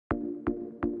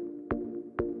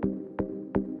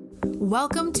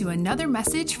Welcome to another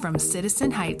message from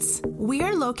Citizen Heights. We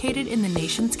are located in the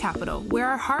nation's capital, where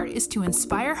our heart is to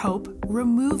inspire hope,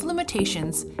 remove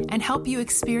limitations, and help you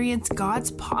experience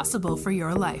God's possible for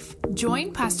your life.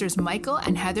 Join Pastors Michael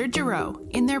and Heather Giroux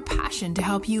in their passion to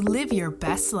help you live your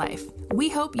best life. We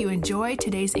hope you enjoy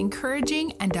today's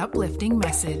encouraging and uplifting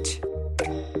message.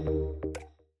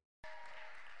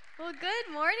 Well,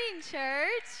 good morning, church.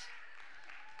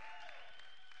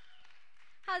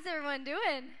 How's everyone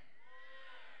doing?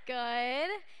 Good.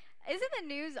 Isn't the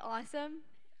news awesome?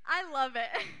 I love it.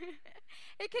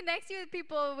 It connects you with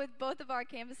people with both of our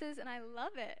campuses, and I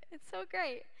love it. It's so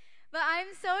great. But I'm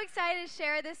so excited to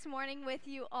share this morning with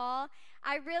you all.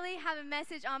 I really have a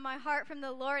message on my heart from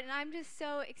the Lord, and I'm just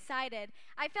so excited.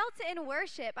 I felt it in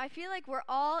worship. I feel like we're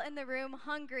all in the room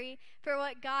hungry for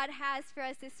what God has for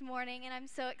us this morning, and I'm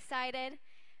so excited.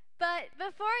 But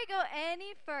before I go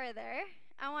any further,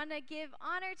 I want to give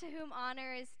honor to whom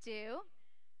honor is due.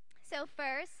 So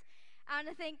first, I want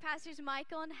to thank Pastors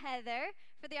Michael and Heather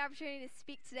for the opportunity to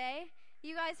speak today.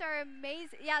 You guys are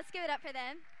amazing. Yeah, let's give it up for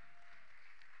them.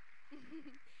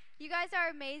 You guys are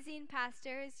amazing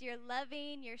pastors. You're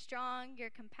loving, you're strong,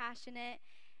 you're compassionate.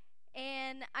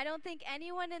 And I don't think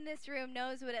anyone in this room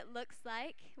knows what it looks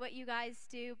like, what you guys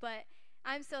do, but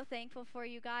I'm so thankful for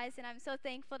you guys, and I'm so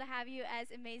thankful to have you as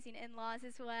amazing in-laws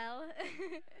as well.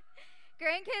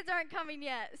 Grandkids aren't coming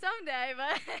yet. Someday,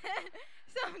 but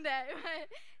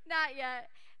not yet.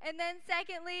 And then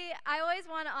secondly, I always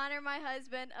want to honor my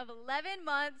husband of 11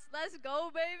 months. Let's go,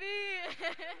 baby.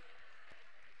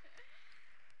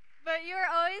 But you're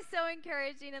always so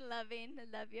encouraging and loving.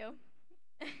 I love you.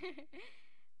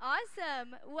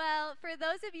 Awesome. Well, for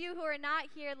those of you who are not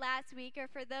here last week, or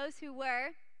for those who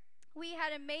were, we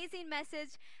had an amazing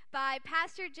message by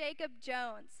Pastor Jacob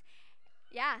Jones.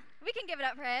 Yeah, we can give it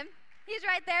up for him. He's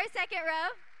right there, second row.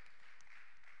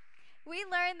 We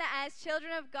learned that as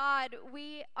children of God,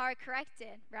 we are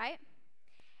corrected, right?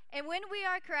 And when we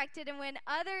are corrected and when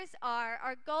others are,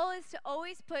 our goal is to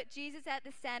always put Jesus at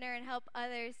the center and help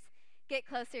others get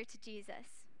closer to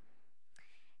Jesus.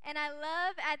 And I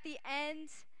love at the end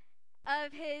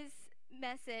of his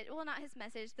message, well, not his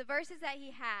message, the verses that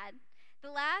he had.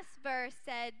 The last verse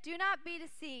said, "Do not be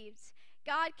deceived.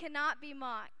 God cannot be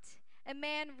mocked. A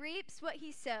man reaps what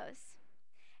he sows."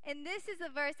 And this is the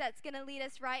verse that's going to lead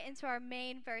us right into our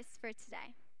main verse for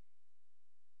today.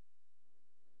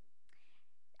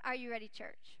 Are you ready,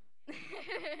 church?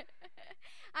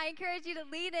 I encourage you to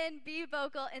lean in, be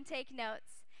vocal, and take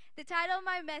notes. The title of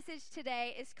my message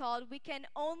today is called, "We Can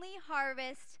Only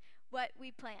Harvest What We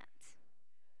Plant."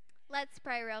 Let's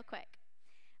pray real quick.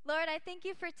 Lord, I thank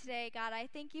you for today, God. I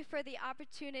thank you for the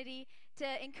opportunity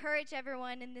to encourage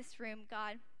everyone in this room,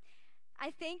 God. I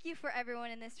thank you for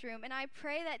everyone in this room, and I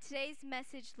pray that today's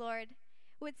message, Lord,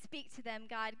 would speak to them,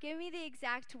 God. Give me the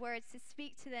exact words to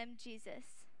speak to them,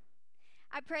 Jesus.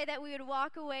 I pray that we would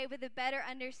walk away with a better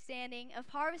understanding of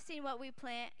harvesting what we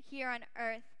plant here on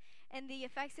earth and the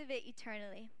effects of it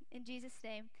eternally. In Jesus'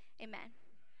 name, amen.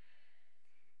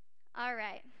 All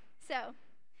right, so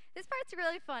this part's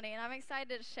really funny, and I'm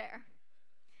excited to share.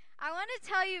 I want to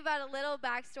tell you about a little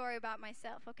backstory about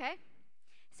myself, okay?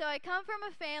 So I come from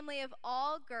a family of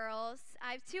all girls.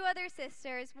 I have two other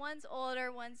sisters. One's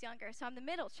older, one's younger, so I'm the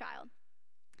middle child.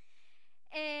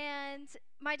 And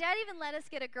my dad even let us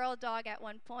get a girl dog at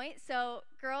one point, so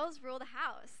girls rule the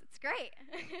house. It's great.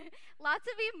 Lots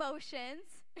of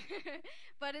emotions,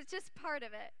 but it's just part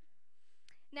of it.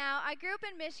 Now, I grew up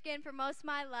in Michigan for most of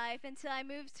my life until I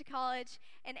moved to college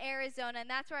in Arizona, and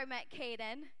that's where I met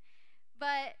Caden.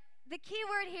 But the key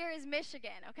word here is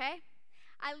Michigan, okay?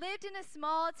 I lived in a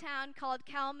small town called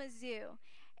Kalamazoo,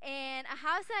 and a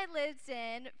house I lived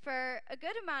in for a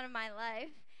good amount of my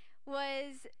life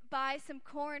was by some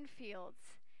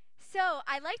cornfields. So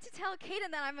I like to tell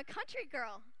Caden that I'm a country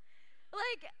girl.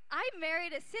 Like, I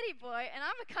married a city boy, and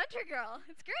I'm a country girl.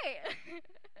 It's great.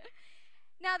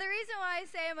 Now, the reason why I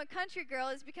say I'm a country girl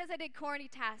is because I did corny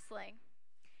tasseling.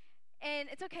 And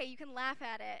it's okay, you can laugh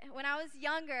at it. When I was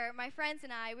younger, my friends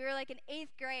and I, we were like in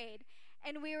 8th grade,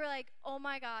 and we were like, oh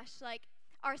my gosh, like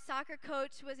our soccer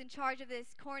coach was in charge of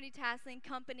this corny tasseling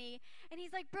company, and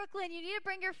he's like, "Brooklyn, you need to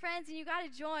bring your friends and you got to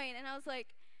join." And I was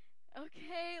like,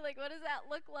 okay, like what does that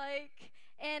look like?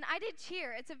 And I did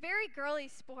cheer. It's a very girly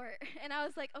sport. And I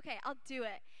was like, okay, I'll do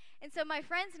it. And so my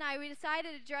friends and I, we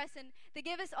decided to dress, and they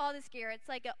give us all this gear. It's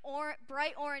like a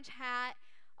bright orange hat,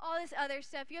 all this other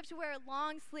stuff. You have to wear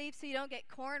long sleeves so you don't get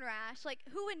corn rash. Like,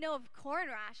 who would know of corn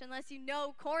rash unless you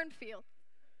know cornfield?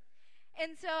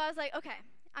 And so I was like, okay,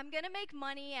 I'm going to make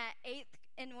money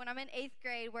and when I'm in 8th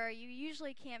grade, where you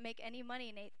usually can't make any money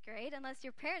in 8th grade unless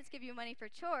your parents give you money for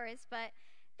chores, but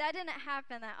that didn't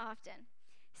happen that often.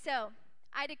 So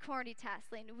I did corny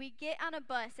tasseling. We get on a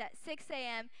bus at 6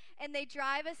 a.m., and they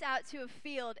drive us out to a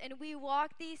field, and we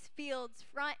walk these fields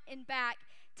front and back,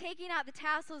 taking out the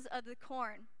tassels of the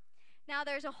corn. Now,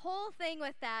 there's a whole thing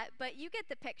with that, but you get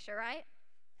the picture, right?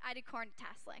 I did corn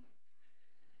tasseling.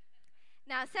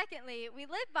 Now, secondly, we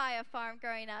lived by a farm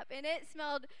growing up, and it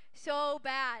smelled so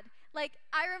bad. Like,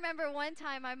 I remember one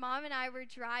time my mom and I were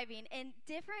driving, and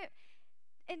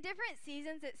in different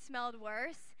seasons it smelled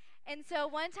worse. And so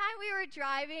one time we were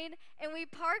driving, and we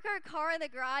park our car in the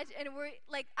garage, and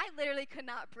I literally could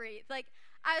not breathe. Like,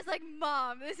 I was like,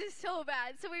 Mom, this is so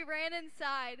bad. So we ran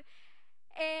inside,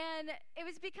 and it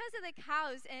was because of the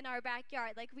cows in our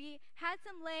backyard. Like, we had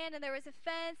some land, and there was a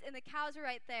fence, and the cows were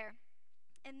right there.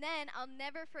 And then I'll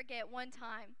never forget one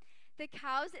time, the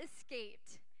cows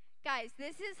escaped. Guys,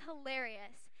 this is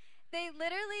hilarious. They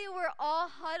literally were all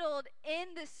huddled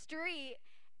in the street,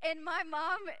 and my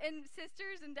mom and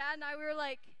sisters and dad and I were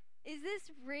like, is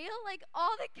this real? Like,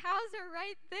 all the cows are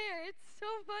right there. It's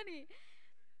so funny.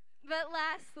 But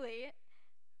lastly,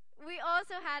 we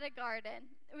also had a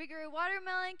garden. We grew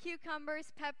watermelon,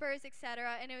 cucumbers, peppers,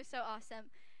 etc., and it was so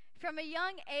awesome. From a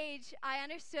young age, I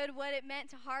understood what it meant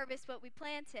to harvest what we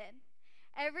planted.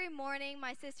 Every morning,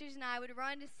 my sisters and I would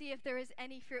run to see if there was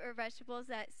any fruit or vegetables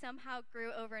that somehow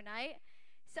grew overnight.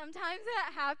 Sometimes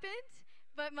that happened,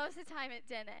 but most of the time it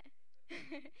didn't.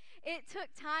 It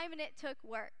took time and it took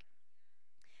work.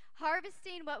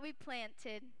 Harvesting what we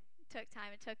planted took time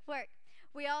and took work.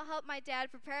 We all helped my dad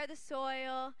prepare the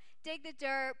soil, dig the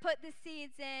dirt, put the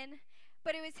seeds in,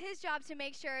 but it was his job to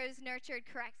make sure it was nurtured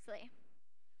correctly.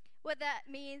 What that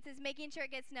means is making sure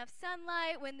it gets enough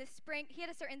sunlight. When he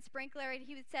had a certain sprinkler, and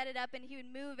he would set it up and he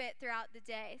would move it throughout the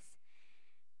days.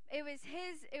 It was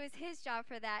his job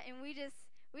for that, and we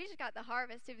just got the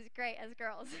harvest. It was great as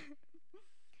girls.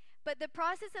 But the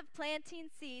process of planting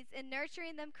seeds and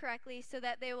nurturing them correctly so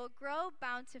that they will grow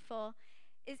bountiful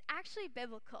is actually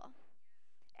biblical.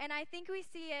 And I think we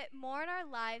see it more in our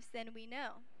lives than we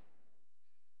know.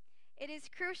 It is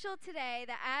crucial today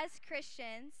that as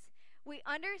Christians, we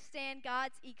understand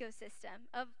God's ecosystem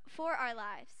for our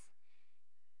lives.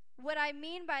 What I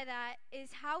mean by that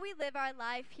is how we live our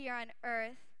life here on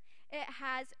earth. It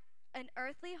has an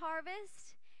earthly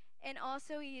harvest and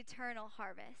also an eternal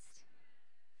harvest.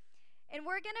 And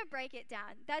we're going to break it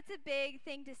down. That's a big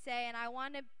thing to say, and I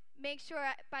want to make sure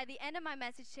by the end of my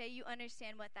message today you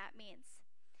understand what that means.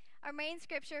 Our main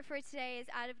scripture for today is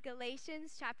out of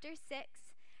Galatians chapter 6,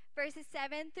 verses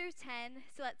 7 through 10,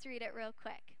 so let's read it real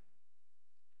quick.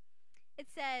 It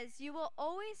says, "You will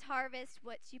always harvest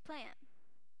what you plant.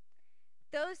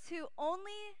 Those who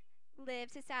only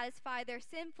live to satisfy their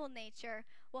sinful nature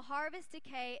will harvest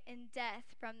decay and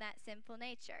death from that sinful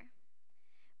nature.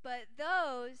 But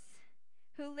those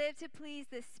who live to please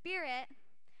the Spirit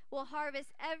will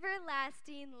harvest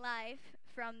everlasting life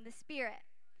from the Spirit.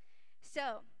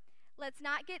 So, let's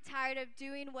not get tired of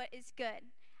doing what is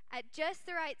good. At just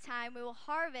the right time, we will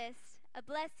harvest a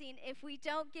blessing if we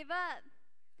don't give up.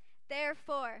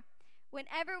 Therefore,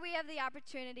 whenever we have the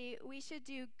opportunity, we should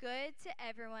do good to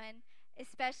everyone,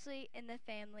 especially in the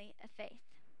family of faith."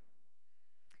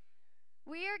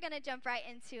 We are going to jump right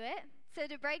into it. So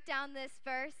to break down this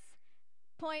verse,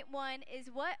 point 1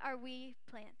 is, what are we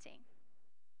planting?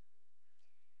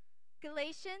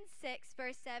 Galatians 6,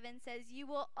 verse 7 says, "You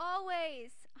will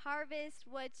always harvest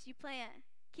what you plant."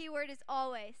 Keyword is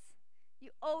always.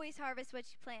 You always harvest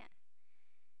what you plant.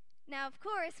 Now, of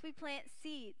course, we plant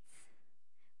seeds.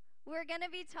 We're going to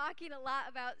be talking a lot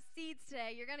about seeds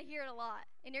today. You're going to hear it a lot.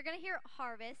 And you're going to hear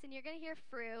harvest, and you're going to hear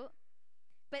fruit.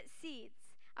 But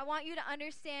seeds. I want you to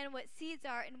understand what seeds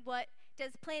are and what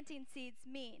does planting seeds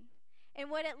mean. And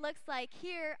what it looks like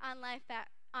here on life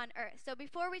on earth. So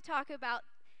before we talk about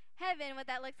heaven, what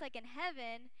that looks like in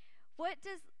heaven, what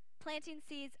does planting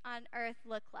seeds on earth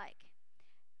look like?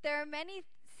 There are many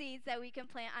seeds that we can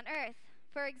plant on earth.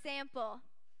 For example,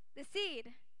 the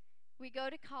seed. We go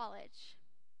to college.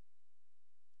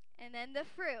 And then the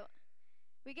fruit.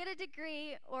 We get a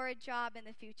degree or a job in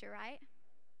the future, right?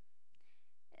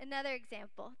 Another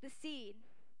example, the seed.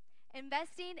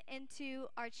 Investing into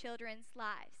our children's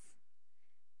lives.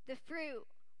 The fruit.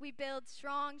 We build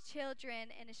strong children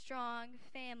and a strong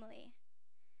family.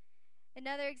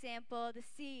 Another example, the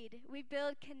seed. We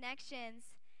build connections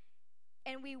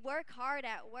and we work hard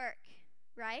at work,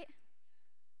 right?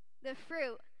 The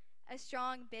fruit, a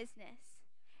strong business.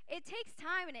 It takes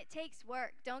time and it takes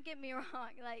work. Don't get me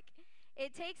wrong.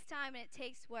 It takes time and it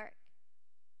takes work.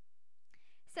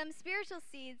 Some spiritual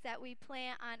seeds that we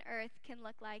plant on earth can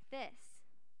look like this.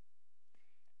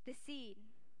 The seed,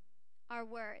 our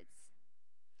words.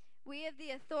 We have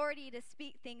the authority to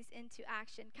speak things into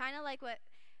action, kind of like what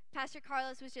Pastor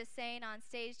Carlos was just saying on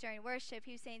stage during worship.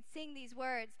 He was saying, sing these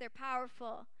words, they're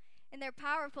powerful. And they're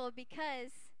powerful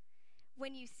because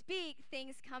when you speak,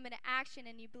 things come into action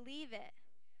and you believe it.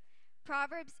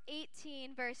 Proverbs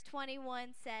 18, verse 21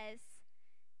 says,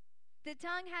 the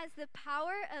tongue has the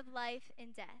power of life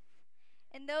and death,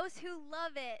 and those who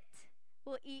love it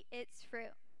will eat its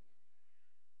fruit.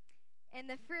 And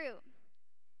the fruit,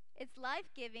 it's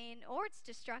life-giving or it's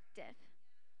destructive.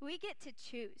 We get to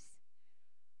choose.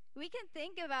 We can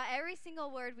think about every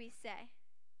single word we say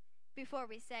before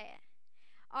we say it.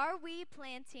 Are we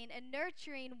planting and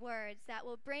nurturing words that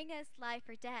will bring us life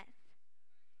or death?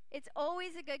 It's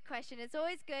always a good question. It's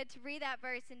always good to read that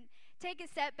verse and take a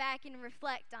step back and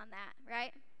reflect on that,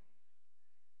 right?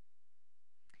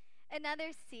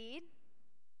 Another seed,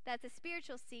 that's a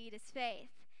spiritual seed, is faith.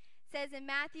 It says in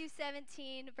Matthew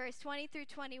 17, verse 20 through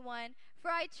 21,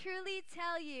 for I truly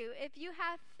tell you, if you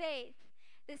have faith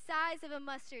the size of a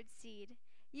mustard seed,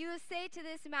 you will say to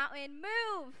this mountain,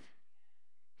 move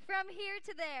from here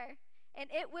to there, and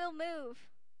it will move.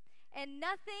 And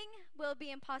nothing will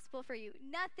be impossible for you.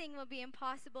 Nothing will be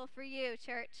impossible for you,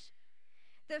 church.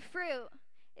 The fruit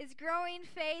is growing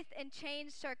faith and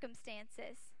changed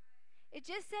circumstances. It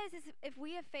just says if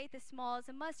we have faith as small as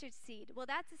a mustard seed. Well,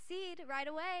 that's a seed right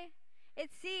away.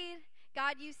 It's seed.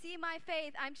 God, you see my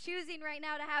faith. I'm choosing right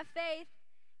now to have faith.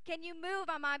 Can you move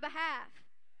on my behalf?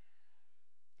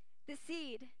 The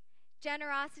seed,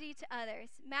 generosity to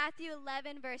others. Matthew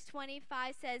 11, verse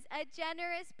 25 says, a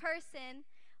generous person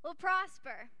will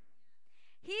prosper.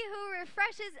 He who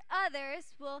refreshes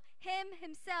others will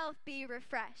himself be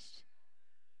refreshed.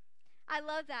 I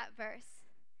love that verse.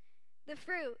 The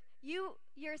fruit, you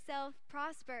yourself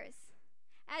prospers.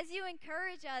 As you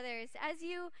encourage others, as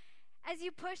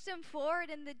you push them forward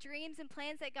in the dreams and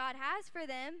plans that God has for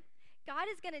them, God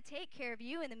is going to take care of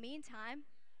you in the meantime.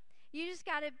 You just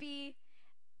got to be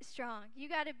strong. You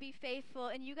got to be faithful,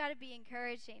 and you got to be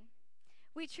encouraging.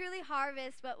 We truly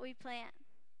harvest what we plant.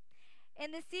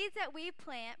 And the seeds that we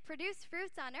plant produce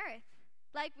fruits on earth,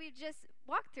 like we've just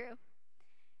walked through.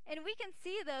 And we can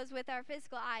see those with our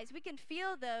physical eyes. We can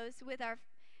feel those with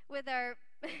our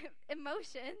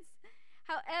emotions.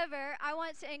 However, I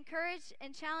want to encourage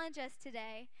and challenge us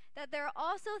today that there are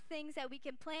also things that we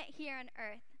can plant here on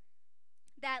earth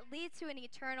that lead to an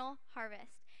eternal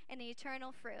harvest and an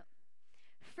eternal fruit.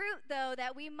 Fruit, though,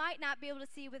 that we might not be able to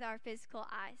see with our physical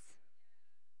eyes.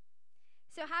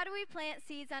 So how do we plant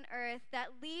seeds on earth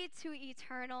that lead to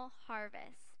eternal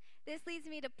harvest? This leads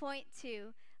me to point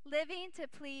 2, living to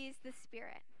please the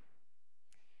Spirit.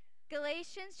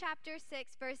 Galatians chapter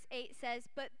 6, verse 8 says,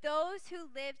 but those who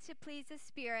live to please the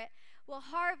Spirit will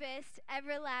harvest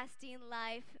everlasting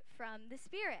life from the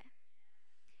Spirit.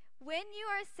 When you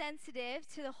are sensitive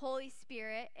to the Holy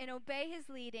Spirit and obey His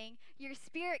leading, your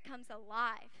spirit comes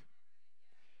alive.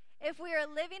 If we are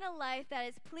living a life that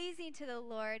is pleasing to the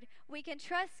Lord, we can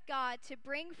trust God to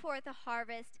bring forth a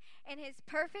harvest in His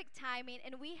perfect timing,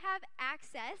 and we have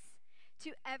access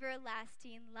to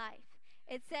everlasting life.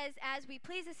 It says, as we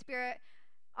please the Spirit,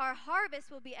 our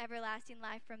harvest will be everlasting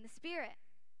life from the Spirit.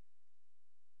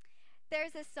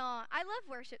 There's a song. I love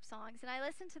worship songs, and I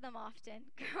listen to them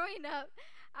often. Growing up,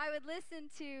 I would listen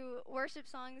to worship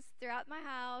songs throughout my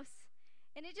house,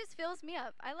 and it just fills me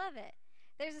up. I love it.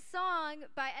 There's a song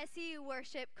by SEU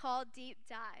Worship called Deep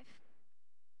Dive.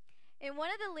 And one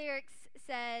of the lyrics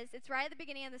says, it's right at the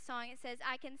beginning of the song, it says,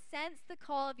 I can sense the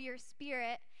call of your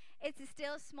Spirit. It's a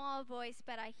still small voice,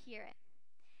 but I hear it.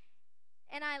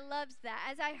 And I loved that.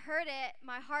 As I heard it,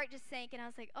 my heart just sank, and I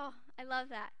was like, oh, I love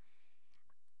that.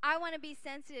 I want to be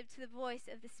sensitive to the voice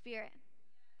of the Spirit.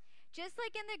 Just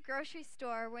like in the grocery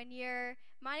store, when you're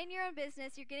minding your own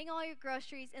business, you're getting all your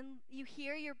groceries, and you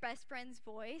hear your best friend's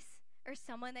voice or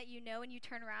someone that you know, and you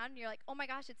turn around, and you're like, oh my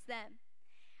gosh, it's them.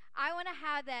 I want to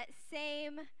have that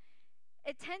same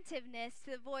attentiveness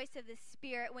to the voice of the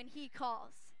Spirit when He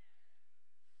calls.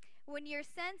 When you're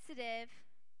sensitive,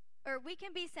 or we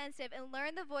can be sensitive and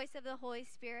learn the voice of the Holy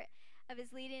Spirit, of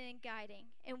His leading and guiding.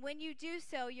 And when you do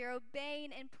so, you're obeying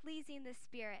and pleasing the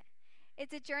Spirit.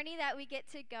 It's a journey that we get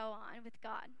to go on with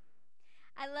God.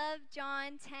 I love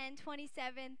John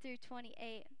 10:27 through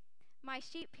 28. My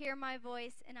sheep hear my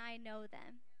voice, and I know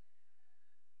them,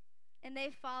 and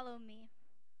they follow me.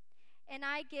 And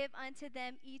I give unto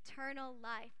them eternal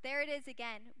life. There it is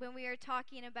again, when we were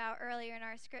talking about earlier in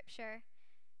our scripture.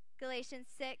 Galatians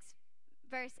 6,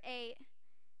 verse 8.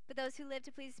 But those who live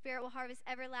to please the Spirit will harvest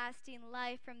everlasting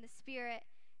life from the Spirit.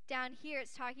 down here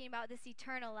it's talking about this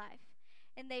eternal life.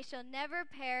 And they shall never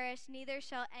perish, neither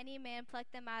shall any man pluck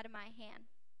them out of my hand.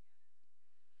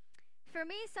 For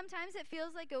me, sometimes it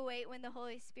feels like a weight when the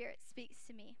Holy Spirit speaks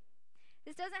to me.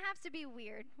 This doesn't have to be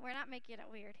weird. We're not making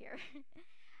it weird here.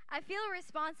 I feel a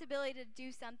responsibility to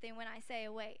do something when I say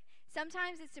a weight.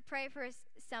 Sometimes it's to pray for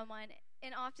someone,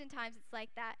 and oftentimes it's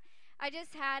like that. I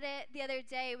just had it the other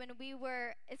day when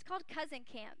it's called Cousin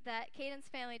Camp that Caden's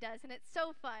family does, and it's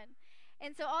so fun.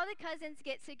 And so all the cousins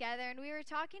get together, and we were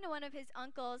talking to one of his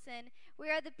uncles, and we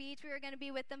were at the beach. We were going to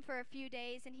be with them for a few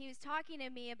days, and he was talking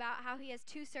to me about how he has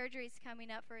 2 surgeries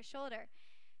coming up for his shoulder,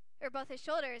 or both his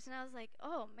shoulders. And I was like,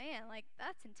 oh, man, like,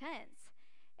 that's intense.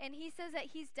 And he says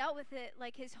that he's dealt with it,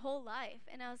 like, his whole life.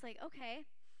 And I was like, okay.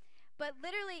 But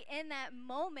literally in that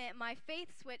moment, my faith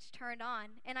switch turned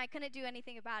on, and I couldn't do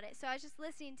anything about it. So I was just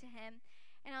listening to him,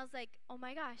 and I was like, oh,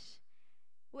 my gosh.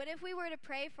 What if we were to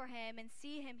pray for him and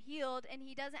see him healed and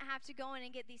he doesn't have to go in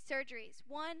and get these surgeries?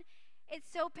 One, it's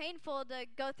so painful to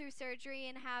go through surgery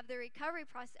and have the recovery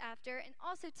process after. And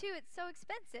also, two, it's so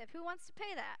expensive. Who wants to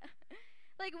pay that?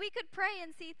 Like, we could pray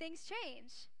and see things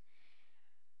change.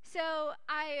 So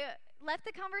I left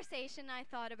the conversation. I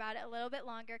thought about it a little bit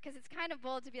longer because it's kind of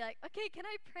bold to be like, okay, can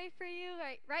I pray for you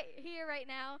right here, right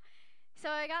now? So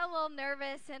I got a little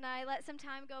nervous, and I let some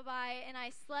time go by, and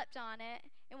I slept on it.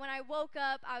 And when I woke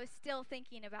up, I was still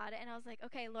thinking about it, and I was like,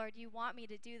 okay, Lord, you want me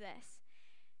to do this.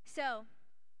 So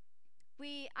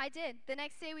I did. The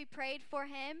next day we prayed for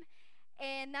him,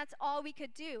 and that's all we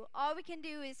could do. All we can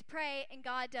do is pray, and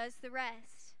God does the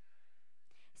rest.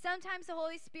 Sometimes the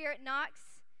Holy Spirit knocks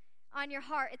on your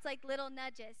heart. It's like little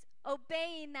nudges.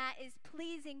 Obeying that is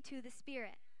pleasing to the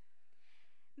Spirit.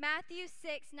 Matthew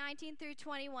 6:19 through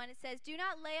 21, it says, do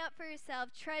not lay up for yourself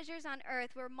treasures on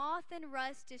earth where moth and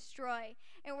rust destroy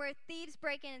and where thieves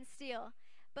break in and steal.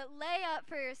 But lay up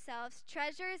for yourselves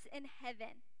treasures in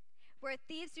heaven where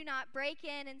thieves do not break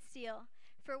in and steal.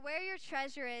 For where your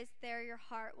treasure is, there your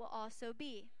heart will also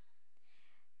be.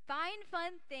 Find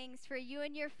fun things for you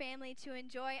and your family to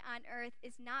enjoy on earth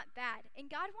is not bad. And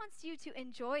God wants you to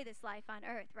enjoy this life on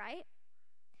earth, right?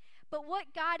 But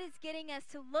what God is getting us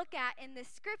to look at in this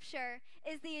scripture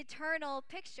is the eternal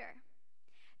picture.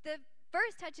 The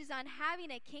verse touches on having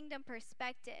a kingdom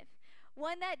perspective,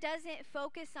 one that doesn't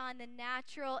focus on the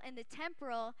natural and the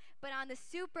temporal, but on the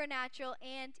supernatural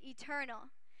and eternal.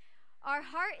 Our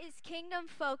heart is kingdom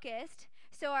focused,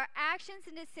 so our actions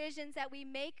and decisions that we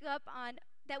make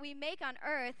on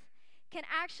earth can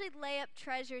actually lay up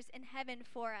treasures in heaven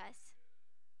for us.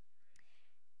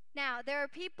 Now, there are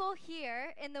people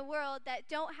here in the world that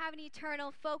don't have an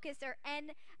eternal focus or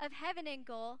end of heaven in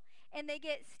goal, and they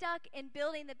get stuck in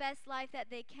building the best life that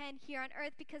they can here on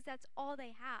earth because that's all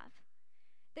they have.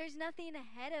 There's nothing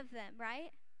ahead of them, right?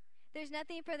 There's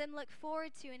nothing for them to look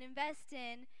forward to and invest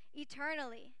in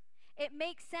eternally. It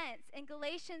makes sense. In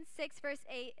Galatians 6, verse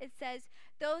 8, it says,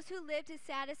 those who live to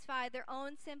satisfy their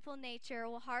own sinful nature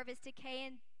will harvest decay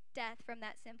and death from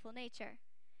that sinful nature.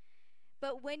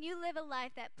 But when you live a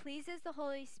life that pleases the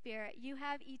Holy Spirit, you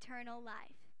have eternal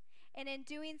life. And in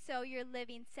doing so, you're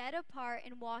living set apart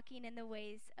and walking in the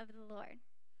ways of the Lord.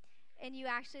 And you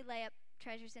actually lay up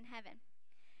treasures in heaven.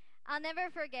 I'll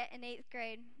never forget in 8th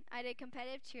grade, I did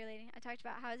competitive cheerleading. I talked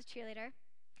about how I was a cheerleader.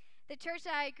 The church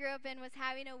that I grew up in was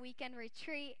having a weekend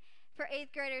retreat for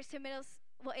 8th graders to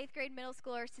 8th grade middle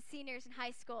schoolers to seniors in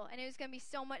high school. And it was going to be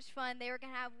so much fun. They were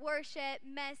going to have worship,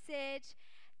 message.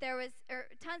 There was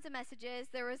tons of messages.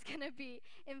 There was going to be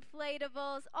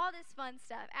inflatables, all this fun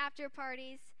stuff, after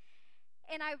parties.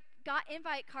 And I got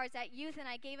invite cards at youth, and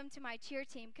I gave them to my cheer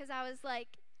team because I was like,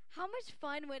 how much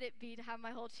fun would it be to have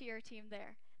my whole cheer team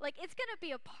there? Like, it's going to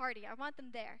be a party. I want them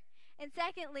there. And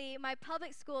secondly, my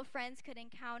public school friends could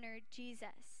encounter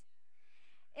Jesus.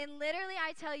 And literally,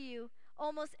 I tell you,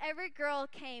 almost every girl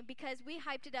came because we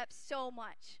hyped it up so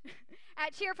much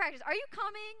at cheer practice. Are you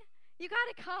coming? You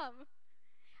got to come.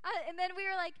 And then we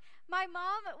were like, my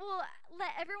mom will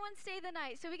let everyone stay the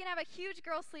night so we can have a huge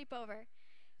girl sleepover.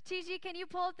 TG, can you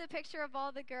pull up the picture of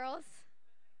all the girls?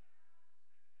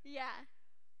 Yeah.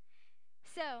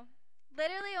 So,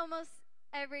 literally almost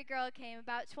every girl came,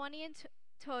 about 20 in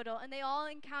total, and they all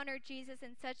encountered Jesus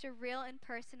in such a real and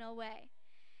personal way.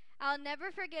 I'll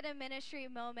never forget a ministry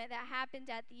moment that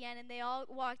happened at the end, and they all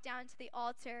walked down to the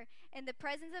altar, and the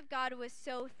presence of God was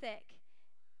so thick.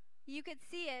 You could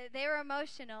see it. They were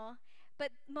emotional. But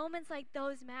moments like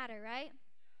those matter, right?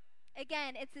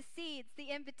 Again, it's the seeds, the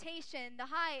invitation, the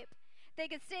hype. They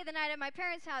could stay the night at my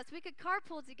parents' house. We could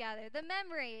carpool together. The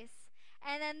memories.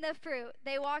 And then the fruit.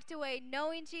 They walked away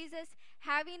knowing Jesus,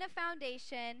 having a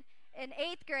foundation in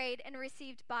 8th grade, and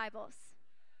received Bibles.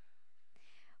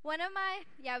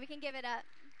 We can give it up.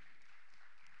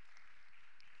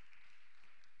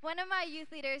 One of my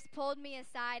youth leaders pulled me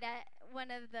aside at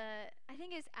I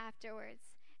think it was afterwards,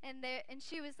 and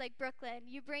she was like, Brooklyn,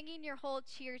 you bringing your whole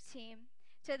cheer team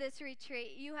to this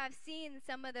retreat. You have seen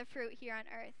some of the fruit here on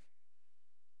earth,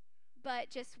 but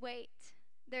just wait.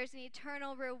 There's an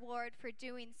eternal reward for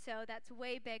doing so that's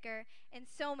way bigger and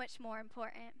so much more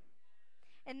important.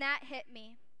 And that hit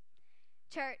me.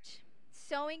 Church,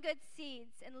 sowing good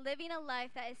seeds and living a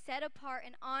life that is set apart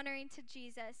and honoring to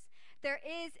Jesus, there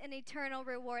is an eternal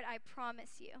reward, I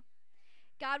promise you.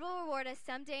 God will reward us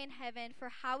someday in heaven for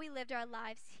how we lived our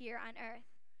lives here on earth.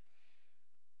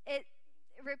 It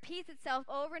repeats itself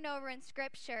over and over in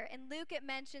Scripture. In Luke, it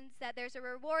mentions that there's a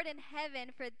reward in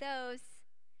heaven for those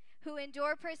who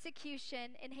endure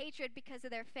persecution and hatred because of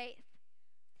their faith.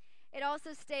 It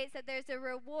also states that there's a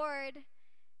reward.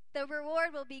 The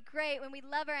reward will be great when we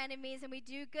love our enemies and we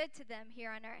do good to them here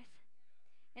on earth.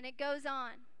 And it goes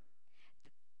on.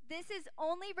 This is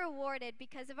only rewarded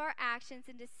because of our actions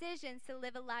and decisions to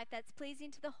live a life that's pleasing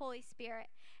to the Holy Spirit.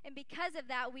 And because of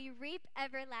that, we reap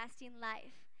everlasting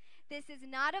life. This is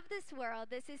not of this world.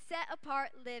 This is set apart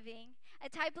living, a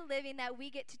type of living that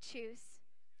we get to choose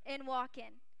and walk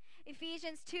in.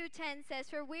 Ephesians 2:10 says,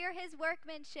 "For we are his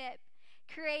workmanship,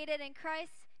 created in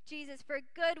Christ Jesus for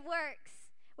good works,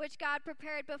 which God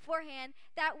prepared beforehand,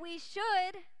 that we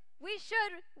should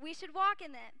walk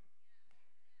in them."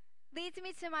 Leads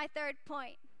me to my third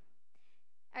point.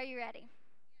 Are you ready?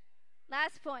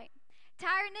 Last point.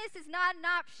 Tiredness is not an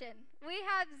option. We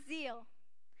have zeal.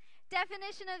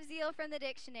 Definition of zeal from the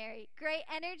dictionary: great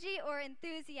energy or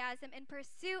enthusiasm in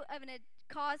pursuit of a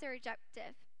cause or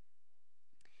objective.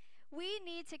 We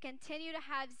need to continue to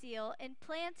have zeal in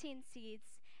planting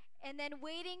seeds and then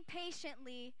waiting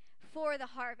patiently for the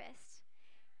harvest.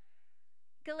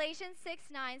 Galatians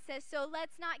 6:9 says, "So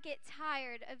let's not get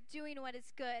tired of doing what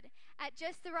is good. At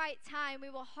just the right time, we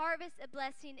will harvest a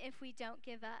blessing if we don't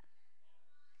give up."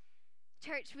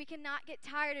 Church, we cannot get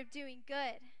tired of doing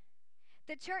good.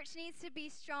 The church needs to be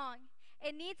strong.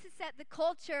 It needs to set the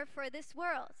culture for this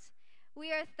world.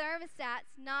 We are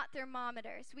thermostats, not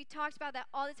thermometers. We talked about that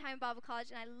all the time in Bible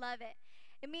college, and I love it.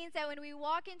 It means that when we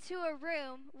walk into a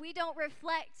room, we don't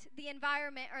reflect the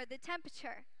environment or the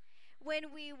temperature.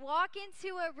 When we walk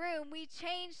into a room, we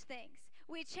change things.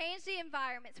 We change the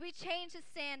environments. We change the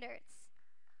standards.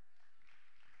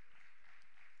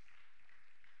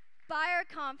 By our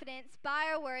confidence, by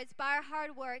our words, by our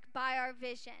hard work, by our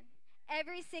vision.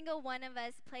 Every single one of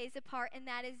us plays a part, and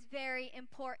that is very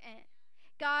important.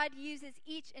 God uses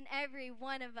each and every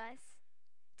one of us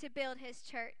to build his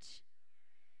church.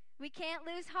 We can't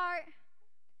lose heart.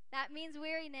 That means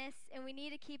weariness, and we need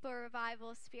to keep a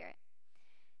revival spirit.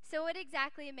 So what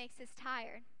exactly makes us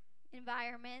tired?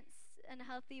 Environments,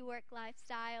 unhealthy work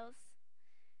lifestyles,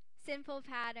 sinful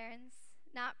patterns,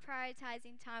 not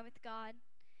prioritizing time with God,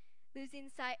 losing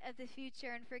sight of the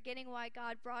future and forgetting why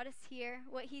God brought us here,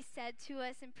 what he said to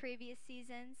us in previous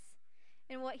seasons,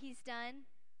 and what he's done.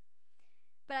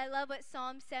 But I love what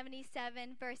Psalm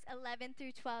 77, verse 11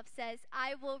 through 12 says,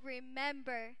 "I will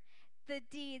remember the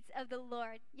deeds of the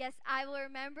Lord. Yes, I will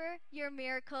remember your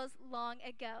miracles long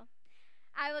ago.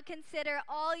 I will consider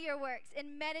all your works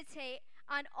and meditate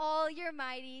on all your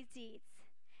mighty deeds."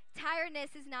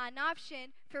 Tiredness is not an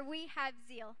option, for we have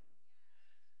zeal.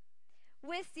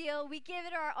 With zeal, we give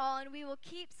it our all, and we will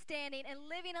keep standing and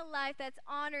living a life that's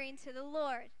honoring to the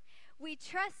Lord. We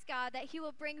trust God that he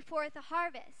will bring forth a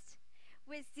harvest.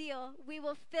 With zeal, we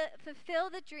will fulfill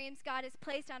the dreams God has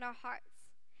placed on our hearts.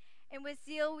 And with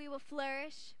zeal, we will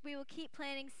flourish, we will keep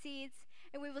planting seeds,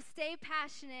 and we will stay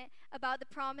passionate about the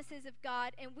promises of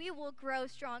God, and we will grow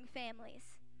strong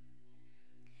families.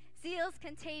 Zeal is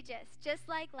contagious, just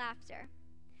like laughter.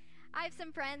 I have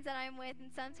some friends that I'm with,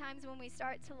 and sometimes when we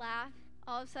start to laugh,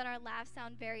 all of a sudden our laughs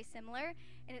sound very similar,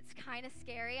 and it's kind of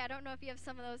scary. I don't know if you have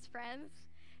some of those friends.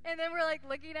 And then we're like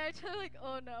looking at each other like,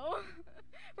 oh no,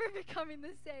 we're becoming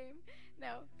the same.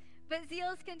 No, but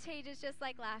zeal is contagious, just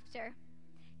like laughter.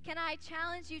 Can I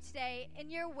challenge you today in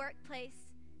your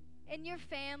workplace, in your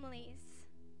families,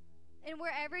 and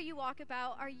wherever you walk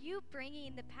about, are you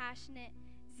bringing the passionate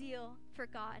zeal for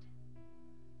God?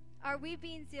 Are we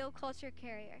being zeal culture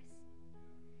carriers?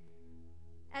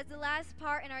 As the last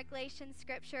part in our Galatians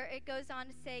scripture, it goes on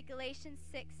to say, Galatians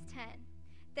 6:10,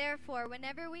 "Therefore,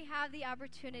 whenever we have the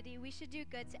opportunity, we should do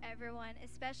good to everyone,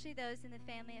 especially those in the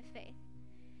family of faith."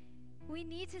 We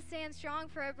need to stand strong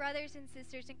for our brothers and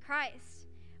sisters in Christ.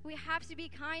 We have to be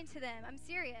kind to them. I'm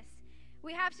serious.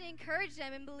 We have to encourage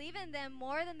them and believe in them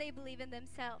more than they believe in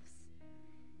themselves.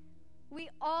 We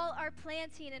all are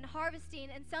planting and harvesting,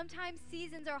 and sometimes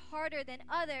seasons are harder than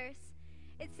others.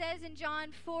 It says in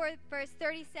John 4, verse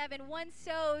 37, one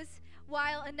sows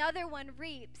while another one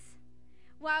reaps.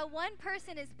 While one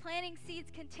person is planting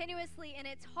seeds continuously and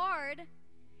it's hard,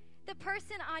 the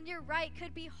person on your right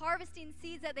could be harvesting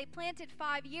seeds that they planted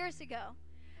 5 years ago.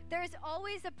 There's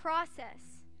always a process.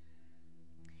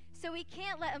 So we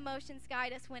can't let emotions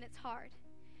guide us when it's hard.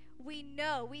 We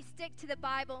know, we stick to the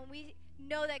Bible, and we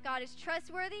know that God is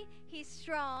trustworthy, He's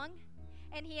strong,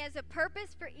 and He has a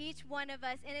purpose for each one of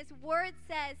us. And His word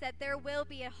says that there will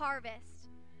be a harvest.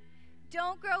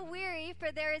 Don't grow weary,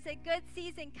 for there is a good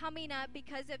season coming up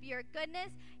because of your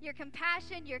goodness, your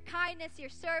compassion, your kindness, your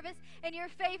service, and your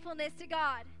faithfulness to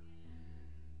God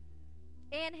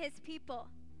and His people.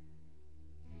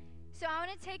 So I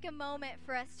want to take a moment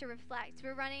for us to reflect.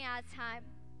 We're running out of time.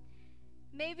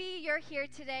 Maybe you're here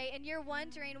today and you're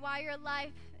wondering why your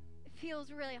life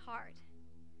feels really hard.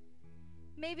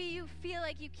 Maybe you feel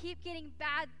like you keep getting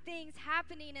bad things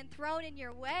happening and thrown in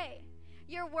your way.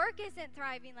 Your work isn't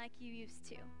thriving like you used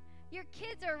to. Your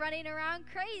kids are running around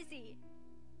crazy.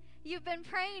 You've been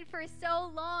praying for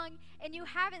so long and you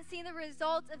haven't seen the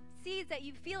results of seeds that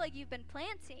you feel like you've been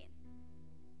planting.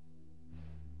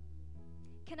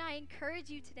 Can I encourage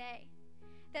you today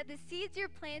that the seeds you're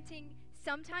planting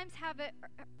sometimes have a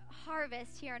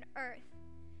harvest here on earth?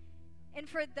 And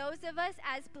for those of us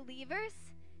as believers,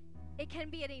 it can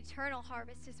be an eternal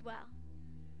harvest as well.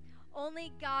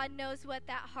 Only God knows what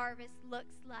that harvest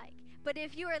looks like. But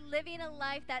if you are living a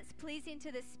life that's pleasing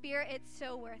to the Spirit, it's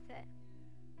so worth it.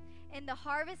 And the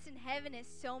harvest in heaven is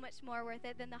so much more worth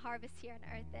it than the harvest here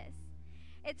on earth is.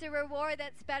 It's a reward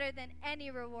that's better than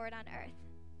any reward on earth.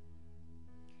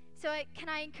 So can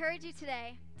I encourage you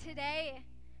today? Today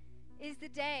is the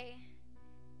day.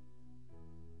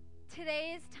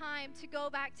 Today is time to go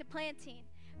back to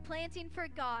planting for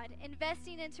God,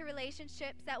 investing into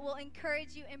relationships that will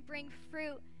encourage you and bring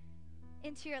fruit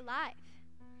into your life.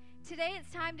 Today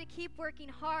it's time to keep working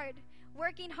hard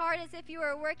as if you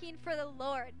are working for the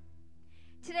Lord.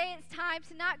 Today it's time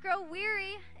to not grow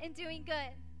weary in doing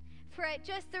good, for at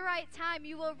just the right time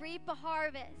you will reap a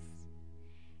harvest.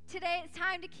 Today it's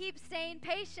time to keep staying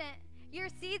patient. Your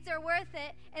seeds are worth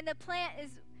it, and the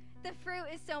fruit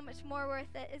is so much more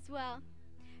worth it as well.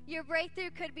 Your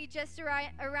breakthrough could be just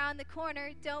around the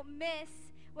corner. Don't miss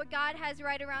what God has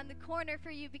right around the corner for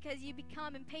you because you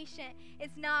become impatient.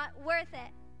 It's not worth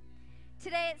it.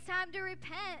 Today it's time to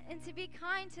repent and to be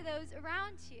kind to those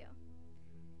around you.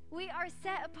 We are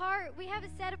set apart. We have a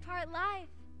set apart life.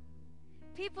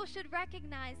 People should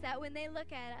recognize that when they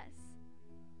look at us.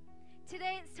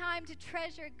 Today it's time to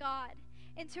treasure God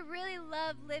and to really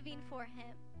love living for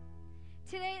Him.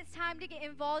 Today it's time to get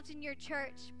involved in your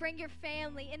church. Bring your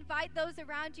family. Invite those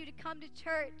around you to come to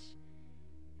church.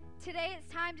 Today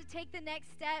it's time to take the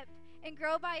next step and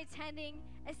grow by attending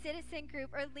a citizen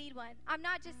group or lead one. I'm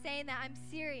not just saying that, I'm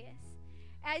serious.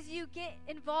 As you get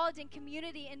involved in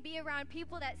community and be around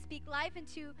people that speak life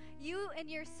into you, and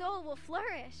your soul will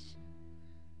flourish.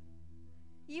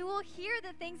 You will hear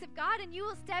the things of God and you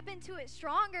will step into it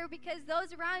stronger because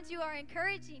those around you are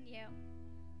encouraging you.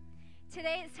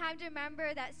 Today it's time to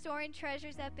remember that storing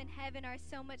treasures up in heaven are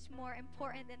so much more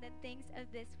important than the things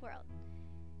of this world.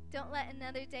 Don't let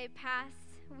another day pass.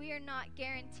 We are not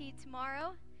guaranteed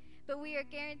tomorrow, but we are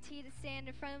guaranteed to stand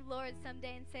in front of the Lord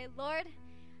someday and say, Lord,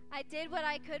 I did what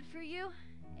I could for you,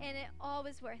 and it all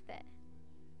was worth it.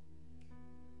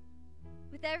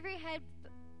 With every head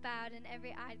bowed and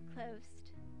every eye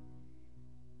closed,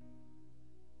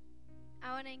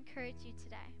 I want to encourage you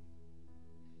today.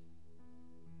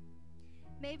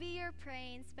 Maybe you're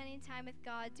praying, spending time with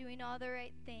God, doing all the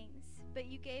right things, but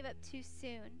you gave up too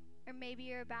soon, or maybe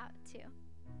you're about to.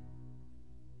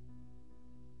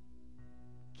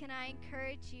 Can I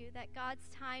encourage you that God's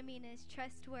timing is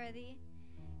trustworthy?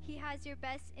 He has your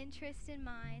best interest in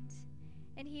mind,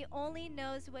 and He only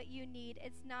knows what you need.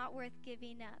 It's not worth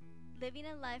giving up. Living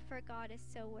a life for God is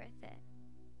so worth it.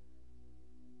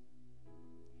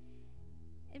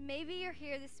 And maybe you're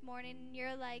here this morning and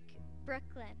you're like,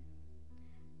 Brooklyn,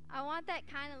 I want that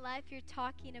kind of life you're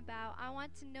talking about. I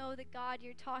want to know the God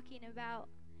you're talking about.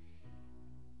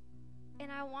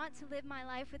 And I want to live my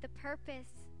life with a purpose.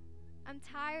 I'm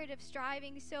tired of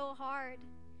striving so hard.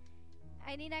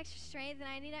 I need extra strength and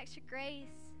I need extra grace.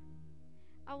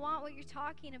 I want what you're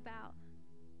talking about.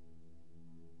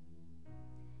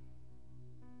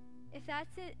 If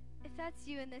that's it, if that's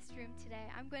you in this room today,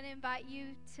 I'm going to invite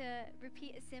you to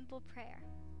repeat a simple prayer.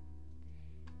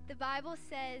 The Bible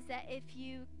says that if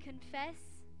you confess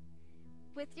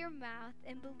with your mouth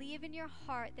and believe in your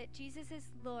heart that Jesus is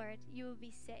Lord, you will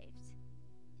be saved.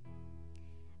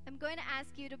 I'm going to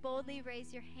ask you to boldly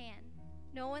raise your hand.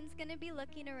 No one's going to be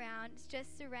looking around. It's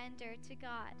just surrender to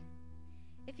God.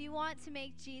 If you want to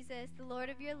make Jesus the Lord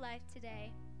of your life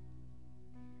today,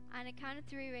 on a count of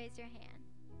 3, raise your hand.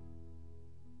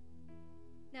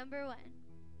 Number 1.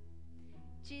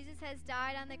 Jesus has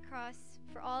died on the cross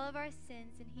for all of our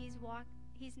sins, and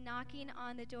he's knocking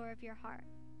on the door of your heart.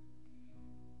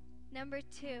 Number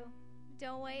 2,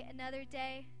 don't wait another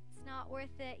day. It's not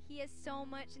worth it. He has so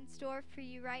much in store for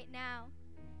you right now.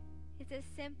 It's as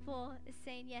simple as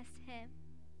saying yes to him.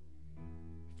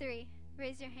 3,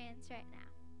 raise your hands right now.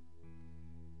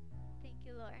 Thank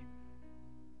you, Lord.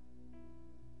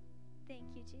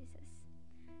 Thank you, Jesus.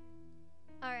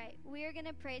 All right, we are going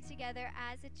to pray together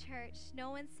as a church. No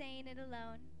one's saying it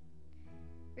alone.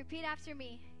 Repeat after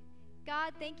me.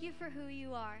 God, thank you for who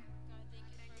you are. God, thank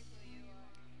you for who you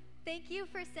are. Thank you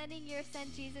for sending your son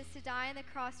Jesus to die on the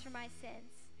cross for my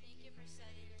sins. Thank you for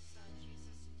sending your son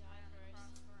Jesus to die on the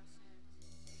cross for our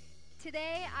sins.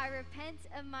 Today I repent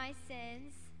of my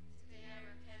sins. Today I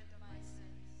repent of my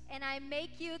sins. And I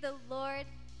make you the Lord,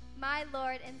 my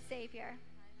Lord and Savior.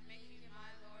 I make you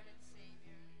my Lord and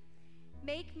Savior.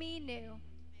 Make me new. Make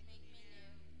me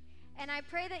new. And I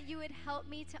pray that you would help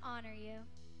me to honor you.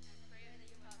 I pray that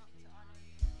you help me to honor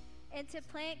you. And to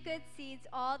plant good seeds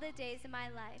all the days of my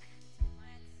life. To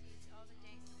plant seeds all the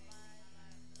days of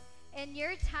my life. In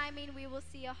your timing we will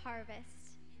see a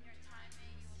harvest. In your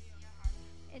timing you will see a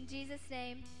harvest. In Jesus'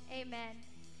 name, amen.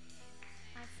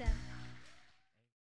 Awesome.